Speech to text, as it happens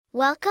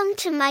Welcome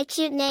to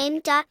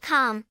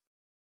mycutename.com.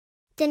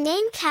 The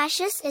name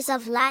Cassius is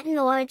of Latin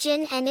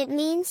origin and it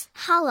means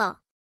hollow.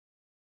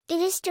 It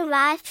is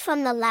derived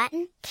from the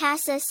Latin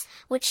cassus,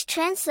 which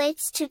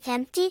translates to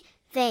empty,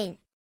 vain.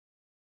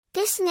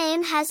 This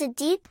name has a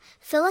deep,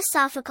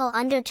 philosophical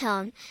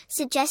undertone,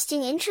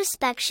 suggesting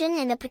introspection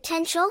and a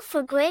potential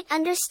for great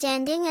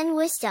understanding and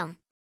wisdom.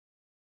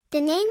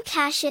 The name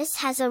Cassius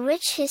has a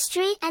rich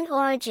history and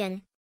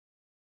origin.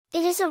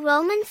 It is a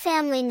Roman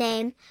family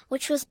name,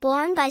 which was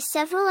borne by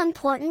several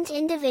important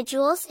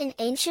individuals in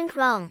ancient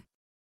Rome.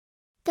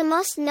 The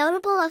most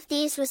notable of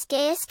these was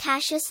Gaius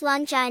Cassius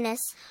Longinus,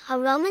 a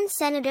Roman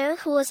senator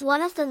who was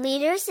one of the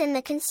leaders in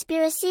the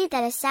conspiracy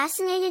that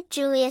assassinated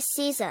Julius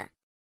Caesar.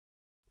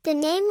 The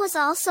name was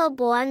also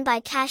borne by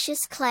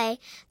Cassius Clay,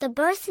 the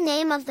birth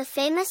name of the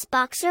famous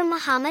boxer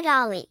Muhammad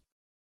Ali.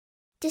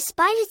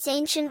 Despite its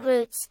ancient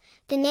roots,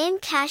 the name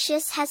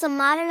Cassius has a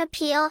modern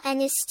appeal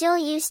and is still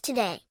used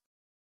today.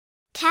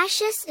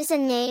 Cassius is a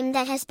name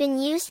that has been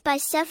used by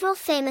several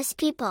famous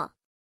people.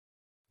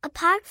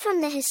 Apart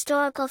from the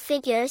historical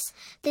figures,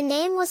 the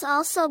name was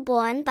also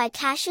borne by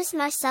Cassius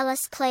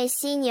Marcellus Clay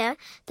Sr.,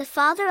 the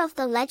father of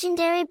the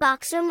legendary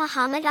boxer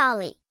Muhammad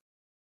Ali.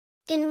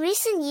 In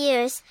recent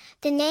years,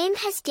 the name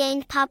has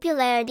gained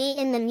popularity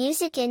in the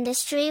music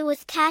industry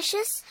with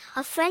Cassius,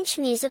 a French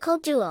musical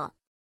duo.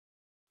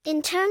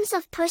 In terms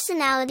of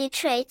personality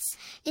traits,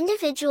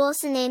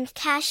 individuals named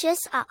Cassius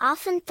are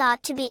often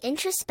thought to be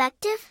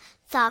introspective,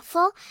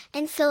 thoughtful,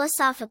 and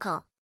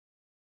philosophical.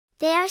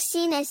 They are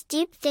seen as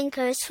deep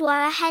thinkers who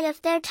are ahead of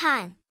their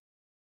time.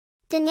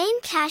 The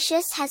name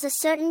Cassius has a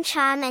certain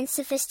charm and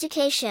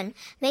sophistication,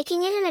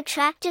 making it an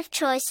attractive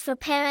choice for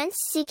parents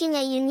seeking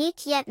a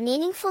unique yet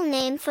meaningful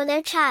name for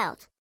their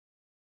child.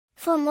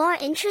 For more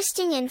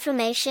interesting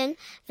information,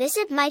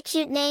 visit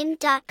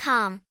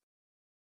mycutename.com.